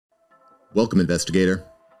Welcome, investigator.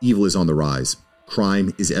 Evil is on the rise.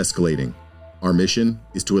 Crime is escalating. Our mission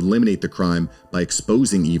is to eliminate the crime by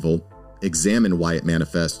exposing evil, examine why it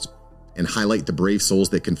manifests, and highlight the brave souls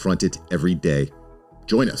that confront it every day.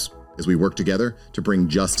 Join us as we work together to bring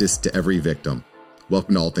justice to every victim.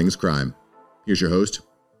 Welcome to All Things Crime. Here's your host,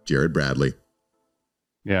 Jared Bradley.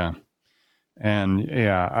 Yeah. And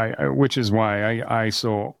I which is why I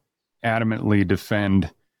so adamantly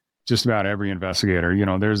defend just about every investigator. You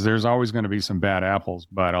know, there's always going to be some bad apples,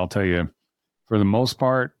 but I'll tell you, for the most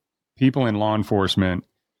part, people in law enforcement,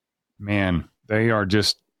 man, they're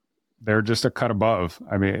just a cut above.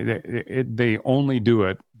 I mean, they only do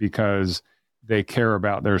it because they care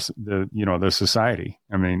about the society.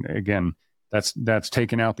 I mean, again, that's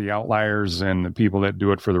taking out the outliers and the people that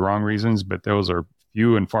do it for the wrong reasons, but those are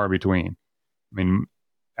few and far between. I mean,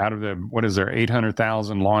 out of the,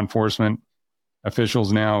 800,000 law enforcement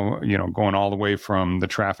officials now, going all the way from the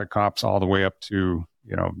traffic cops all the way up to,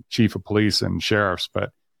 chief of police and sheriffs. But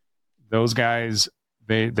those guys,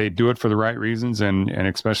 they do it for the right reasons. And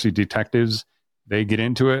especially detectives, they get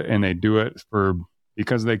into it and they do it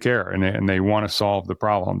because they care and they want to solve the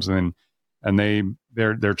problems. And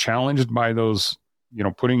they're challenged by those,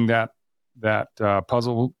 putting that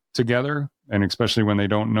puzzle together. And especially when they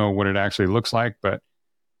don't know what it actually looks like. But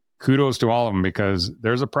kudos to all of them, because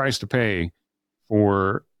there's a price to pay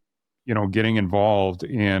for, getting involved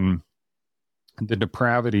in the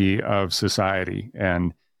depravity of society.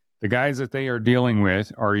 And the guys that they are dealing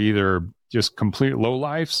with are either just complete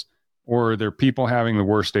lowlifes or they're people having the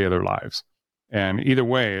worst day of their lives. And either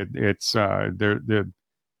way, it's the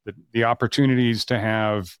opportunities to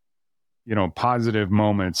have, positive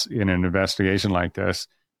moments in an investigation like this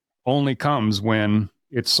only comes when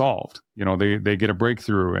it's solved. They get a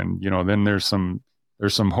breakthrough, and then there's some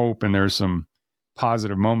hope and there's some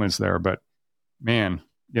positive moments there. But man,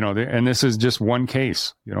 and this is just one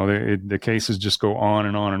case. The cases just go on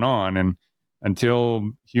and on and on, and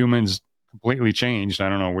until humans completely changed, I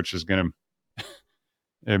don't know which is going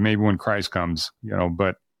to maybe when Christ comes.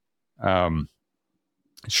 But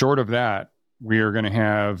short of that, we are going to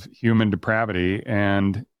have human depravity,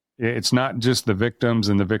 and it's not just the victims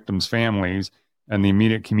and the victims' families and the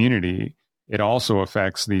immediate community. It also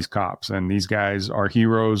affects these cops, and these guys are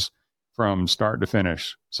heroes from start to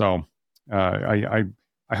finish. So I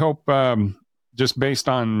hope, just based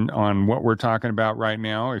on what we're talking about right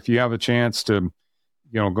now, if you have a chance to,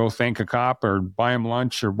 go thank a cop or buy him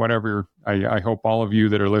lunch or whatever, I hope all of you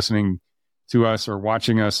that are listening to us or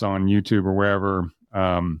watching us on YouTube or wherever,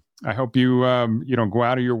 I hope you, go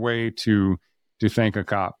out of your way to thank a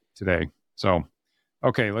cop today. So,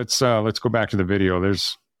 okay, let's go back to the video.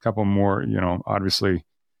 There's a couple more, obviously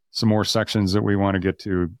some more sections that we want to get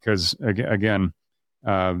to, because again,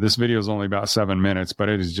 this video is only about 7 minutes, but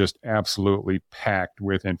it is just absolutely packed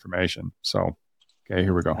with information. So, okay,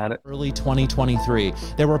 here we go. Early 2023,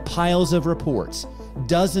 there were piles of reports,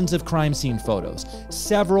 dozens of crime scene photos,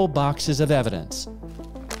 several boxes of evidence,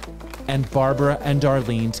 and Barbara and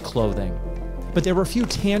Darlene's clothing. But there were few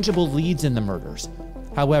tangible leads in the murders.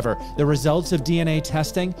 However, the results of DNA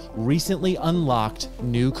testing recently unlocked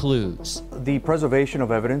new clues. The preservation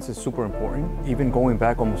of evidence is super important, even going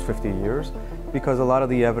back almost 50 years, because a lot of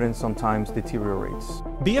the evidence sometimes deteriorates.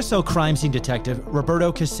 BSO crime scene detective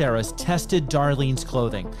Roberto Caceres tested Darlene's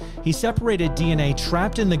clothing. He separated DNA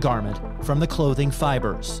trapped in the garment from the clothing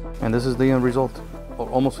fibers. And this is the end result.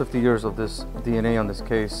 Almost 50 years of this DNA on this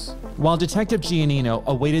case. While Detective Giannino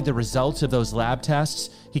awaited the results of those lab tests,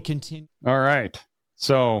 he continued. All right.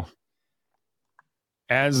 So,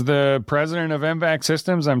 as the president of MVAC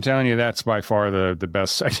Systems, I'm telling you, that's by far the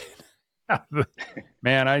best section.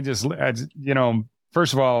 Man,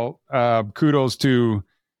 first of all, kudos to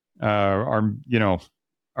our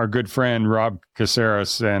good friend Rob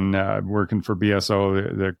Caceres and working for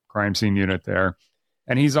BSO, the crime scene unit there.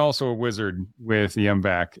 And he's also a wizard with the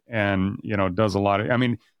MVAC and, does a lot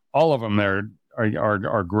of, all of them there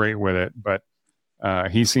are great with it, but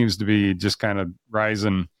he seems to be just kind of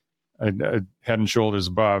rising head and shoulders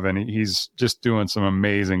above, and he's just doing some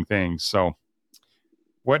amazing things. So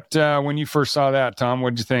when you first saw that, Tom,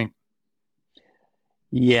 what did you think?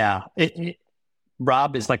 Yeah,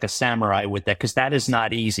 Rob is like a samurai with that, because that is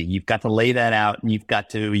not easy. You've got to lay that out, and you've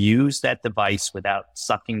got to use that device without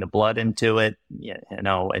sucking the blood into it,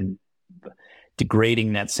 and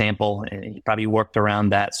degrading that sample. And he probably worked around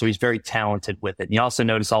that. So he's very talented with it. And you also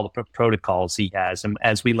notice all the protocols he has. And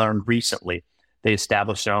as we learned recently, they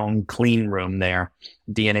established their own clean room there,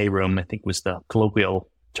 DNA room, I think was the colloquial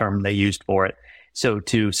term they used for it. So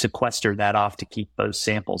to sequester that off to keep those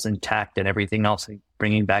samples intact and everything else,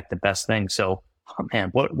 bringing back the best thing. So oh man,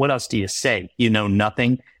 what else do you say? You know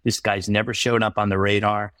nothing. This guy's never showed up on the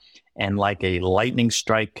radar. And like a lightning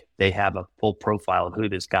strike, they have a full profile of who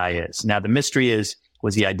this guy is. Now, the mystery is,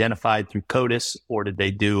 was he identified through CODIS, or did they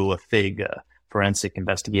do a FIG, forensic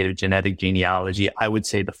investigative genetic genealogy? I would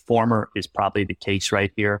say the former is probably the case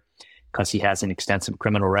right here, because he has an extensive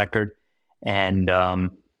criminal record. And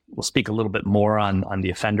we'll speak a little bit more on the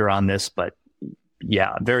offender on this, but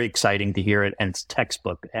yeah, very exciting to hear it. And it's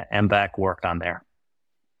textbook MVAC work on there.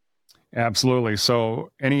 Absolutely.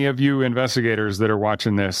 So any of you investigators that are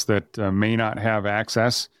watching this that may not have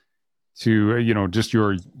access to, just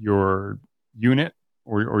your unit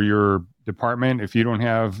or your department, if you don't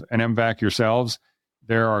have an MVAC yourselves,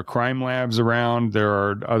 there are crime labs around. There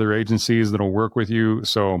are other agencies that will work with you.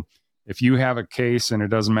 So if you have a case, and it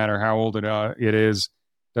doesn't matter how old it is,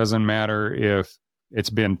 doesn't matter if it's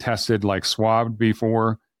been tested like swabbed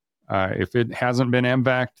before, if it hasn't been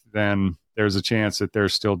MVAC'd, then there's a chance that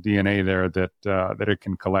there's still DNA there that it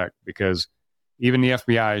can collect, because even the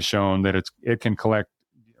FBI has shown that it can collect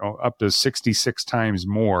up to 66 times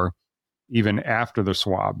more even after the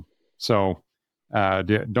swab. So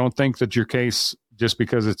don't think that your case, just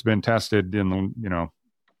because it's been tested well,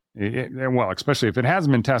 especially if it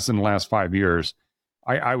hasn't been tested in the last 5 years,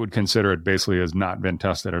 I would consider it basically as not been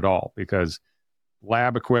tested at all, because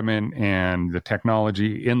lab equipment and the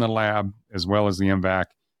technology in the lab, as well as the MVAC,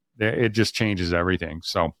 it just changes everything.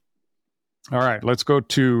 So, all right, let's go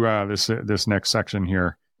to this next section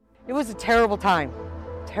here. It was a terrible time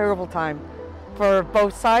for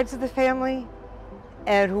both sides of the family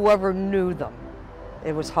and whoever knew them.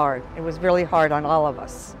 It was hard. It was really hard on all of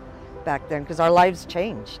us back then, because our lives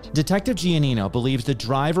changed. Detective Giannino believes the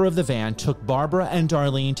driver of the van took Barbara and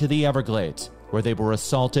Darlene to the Everglades, where they were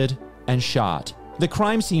assaulted and shot. The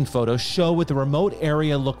crime scene photos show what the remote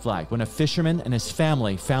area looked like when a fisherman and his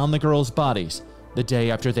family found the girls' bodies the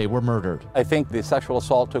day after they were murdered. I think the sexual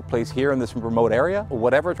assault took place here in this remote area.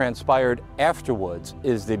 Whatever transpired afterwards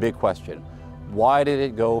is the big question. Why did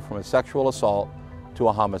it go from a sexual assault to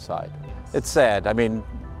a homicide? It's sad. I mean,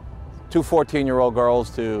 two 14-year-old girls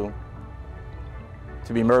to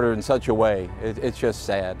be murdered in such a way, it's just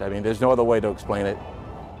sad. I mean, there's no other way to explain it.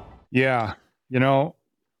 Yeah,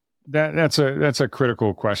 that's a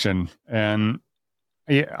critical question, and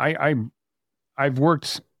I've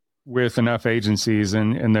worked with enough agencies,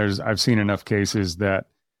 and I've seen enough cases that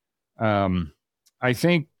I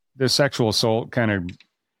think the sexual assault kind of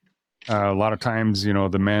a lot of times,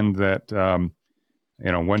 the men that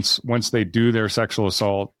once they do their sexual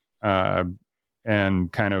assault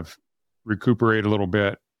and kind of recuperate a little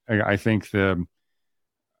bit, I think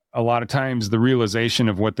a lot of times the realization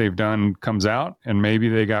of what they've done comes out, and maybe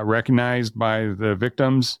they got recognized by the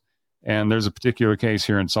victims. And there's a particular case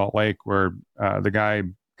here in Salt Lake where the guy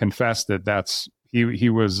confessed that he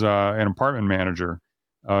was an apartment manager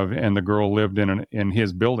and the girl lived in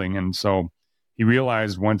his building. And so he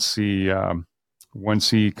realized once he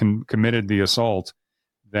committed the assault,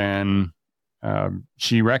 then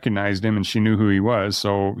she recognized him and she knew who he was.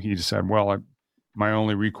 So he just said, well, my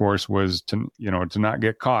only recourse was to not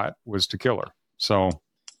get caught, was to kill her. So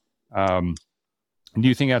do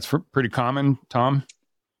you think that's pretty common, Tom?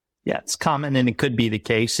 Yeah, it's common, and it could be the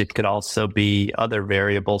case. It could also be other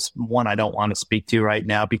variables. One I don't want to speak to right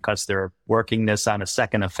now because they're working this on a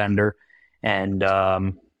second offender, and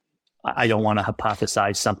I don't want to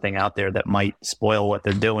hypothesize something out there that might spoil what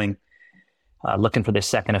they're doing, looking for this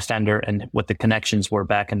second offender and what the connections were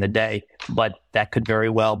back in the day. But that could very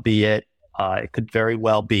well be it. It could very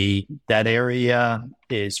well be that area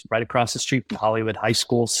is right across the street from Hollywood High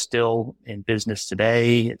School, still in business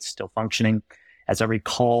today. It's still functioning. As I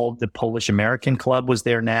recall, the Polish American Club was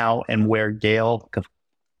there now, and where Gail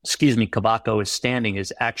Cavaco is standing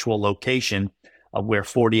is actual location of where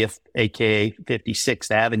 40th, aka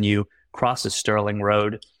 56th Avenue, crosses Sterling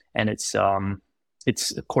Road, and it's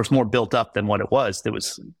of course more built up than what it was. There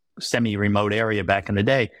was a semi-remote area back in the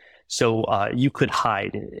day, so you could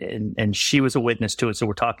hide, and she was a witness to it. So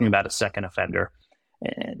we're talking about a second offender,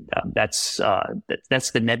 and that's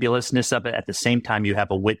the nebulousness of it. At the same time, you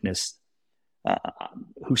have a witness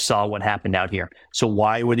who saw what happened out here. So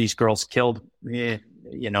why were these girls killed?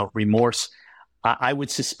 Remorse. I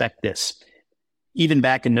would suspect this. Even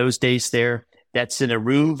back in those days that's in a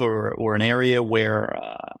Ruve or an area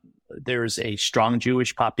where there's a strong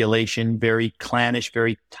Jewish population, very clannish,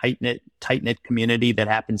 very tight-knit community that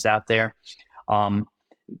happens out there.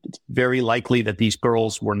 It's very likely that these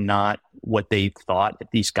girls were not what they thought. If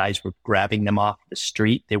these guys were grabbing them off the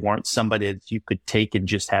street, they weren't somebody that you could take and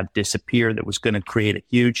just have disappear that was going to create a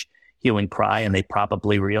huge hue and cry, and they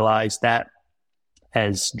probably realized that.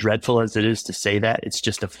 as dreadful as it is to say that, it's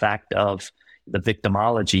just a fact of the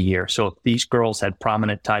victimology here. So if these girls had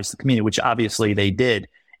prominent ties to the community, which obviously they did,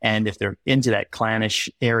 and if they're into that clannish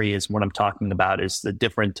areas, what I'm talking about is the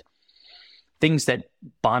different things that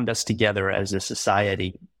bond us together as a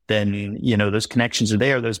society, then, those connections are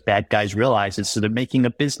there. Those bad guys realize it. So they're making a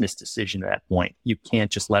business decision at that point. You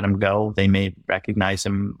can't just let them go. They may recognize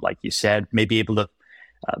them, like you said, may be able to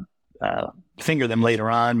finger them later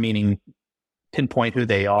on, meaning pinpoint who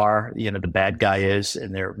they are, the bad guy is,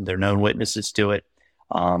 and they're known witnesses to it.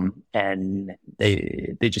 And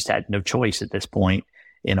they just had no choice at this point,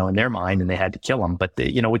 in their mind, and they had to kill him. But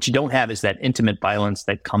what you don't have is that intimate violence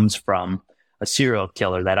that comes from a serial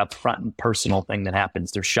killer, that upfront and personal thing that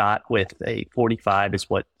happens. They're shot with a .45 is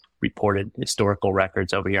what reported historical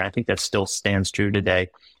records over here. I think that still stands true today.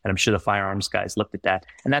 And I'm sure the firearms guys looked at that.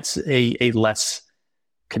 And that's a less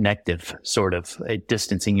connective sort of a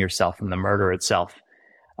distancing yourself from the murder itself.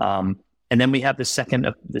 And then we have this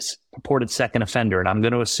purported second offender. And I'm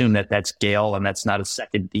going to assume that that's Gail, and that's not a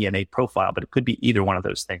second DNA profile, but it could be either one of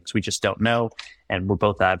those things. We just don't know. And we're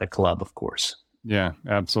both out of the club, of course. Yeah,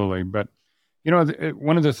 absolutely. But,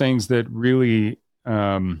 one of the things that really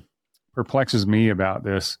perplexes me about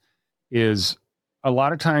this is a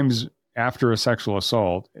lot of times after a sexual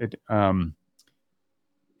assault,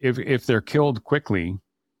 if they're killed quickly,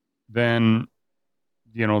 then,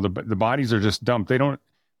 the bodies are just dumped. They don't,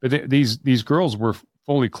 but these girls were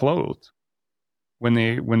fully clothed when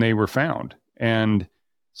they were found. And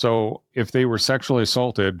so if they were sexually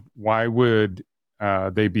assaulted, why would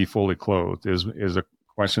they be fully clothed is a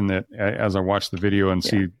question that, as I watch the video and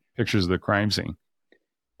see pictures of the crime scene.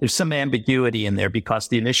 There's some ambiguity in there because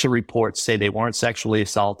the initial reports say they weren't sexually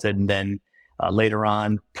assaulted. And then later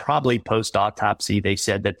on, probably post-autopsy, they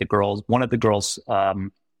said that one of the girls'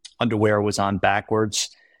 underwear was on backwards.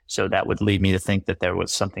 So that would lead me to think that there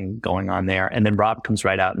was something going on there. And then Rob comes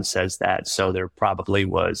right out and says that. So there probably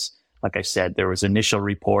was, like I said, there was initial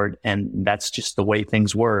report, and that's just the way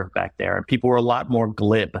things were back there. And people were a lot more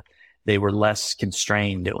glib. They were less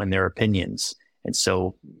constrained in their opinions. And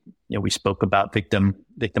so, we spoke about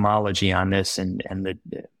victimology on this, and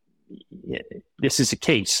this is a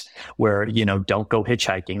case where, don't go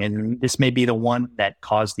hitchhiking. And this may be the one that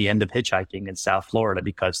caused the end of hitchhiking in South Florida,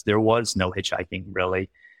 because there was no hitchhiking really.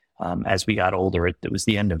 As we got older, it was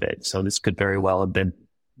the end of it. So this could very well have been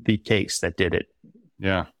the case that did it.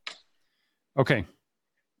 Yeah. Okay.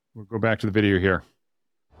 We'll go back to the video here.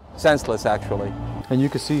 Senseless, actually. And you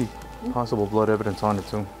can see possible blood evidence on it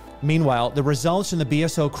too. Meanwhile, the results from the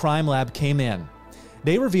BSO crime lab came in.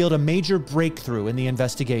 They revealed a major breakthrough in the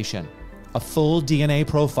investigation. A full DNA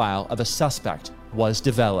profile of a suspect was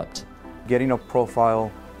developed. Getting a full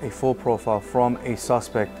profile from a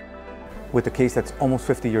suspect with a case that's almost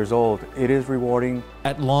 50 years old, it is rewarding.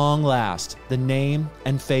 At long last, the name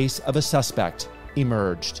and face of a suspect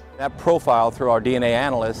emerged. That profile, through our DNA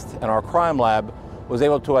analyst and our crime lab, was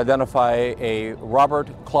able to identify a Robert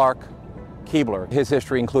Clark Keebler. His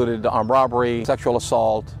history included armed robbery, sexual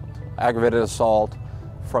assault, aggravated assault,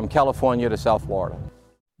 from California to South Florida.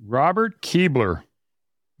 Robert Keebler.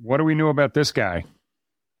 What do we know about this guy?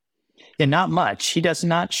 Yeah, not much. He does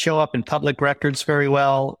not show up in public records very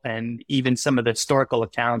well, and even some of the historical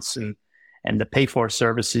accounts and the pay-for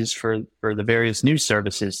services for the various news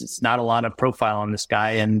services, it's not a lot of profile on this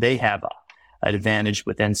guy, and they have an advantage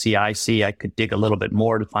with NCIC. I could dig a little bit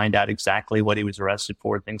more to find out exactly what he was arrested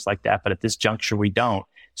for, things like that, but at this juncture, we don't.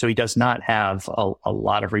 So he does not have a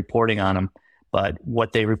lot of reporting on him. But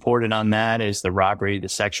what they reported on that is the robbery, the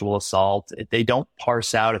sexual assault. They don't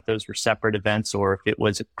parse out if those were separate events or if it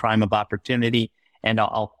was a crime of opportunity. And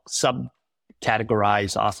I'll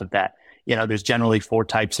subcategorize off of that. There's generally 4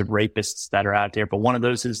 types of rapists that are out there, but one of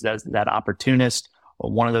those is that opportunist, or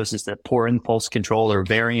one of those is the poor impulse control or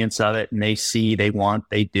variants of it. And they see, they want,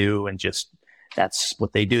 they do, and just that's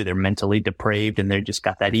what they do. They're mentally depraved, and they just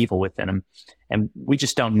got that evil within them. And we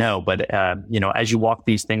just don't know. But, as you walk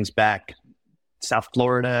these things back, South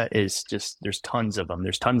Florida is just, there's tons of them.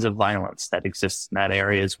 There's tons of violence that exists in that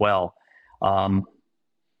area as well.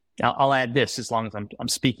 I'll add this, as long as I'm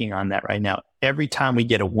speaking on that right now. Every time we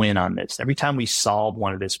get a win on this, every time we solve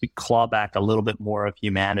one of this, we claw back a little bit more of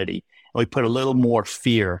humanity. And we put a little more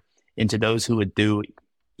fear into those who would do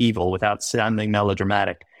evil without sounding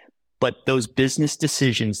melodramatic. But those business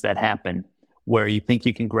decisions that happen where you think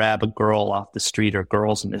you can grab a girl off the street, or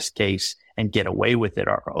girls in this case, and get away with it,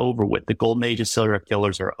 are over with. The golden age of serial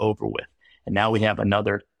killers are over with. And now we have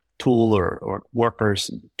another tool or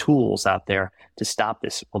workers, tools out there to stop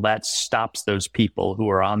this. Well, that stops those people who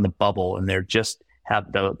are on the bubble, and they're just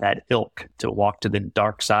have that ilk to walk to the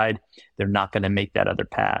dark side, they're not going to make that other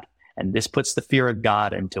path. And this puts the fear of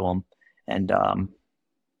God into them. And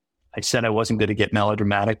I said I wasn't going to get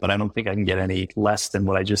melodramatic, but I don't think I can get any less than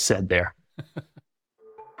what I just said there.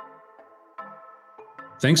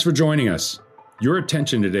 Thanks for joining us. Your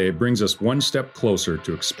attention today brings us one step closer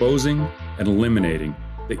to exposing and eliminating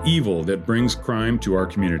the evil that brings crime to our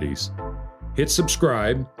communities. Hit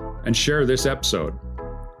subscribe and share this episode.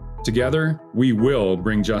 Together, we will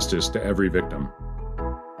bring justice to every victim.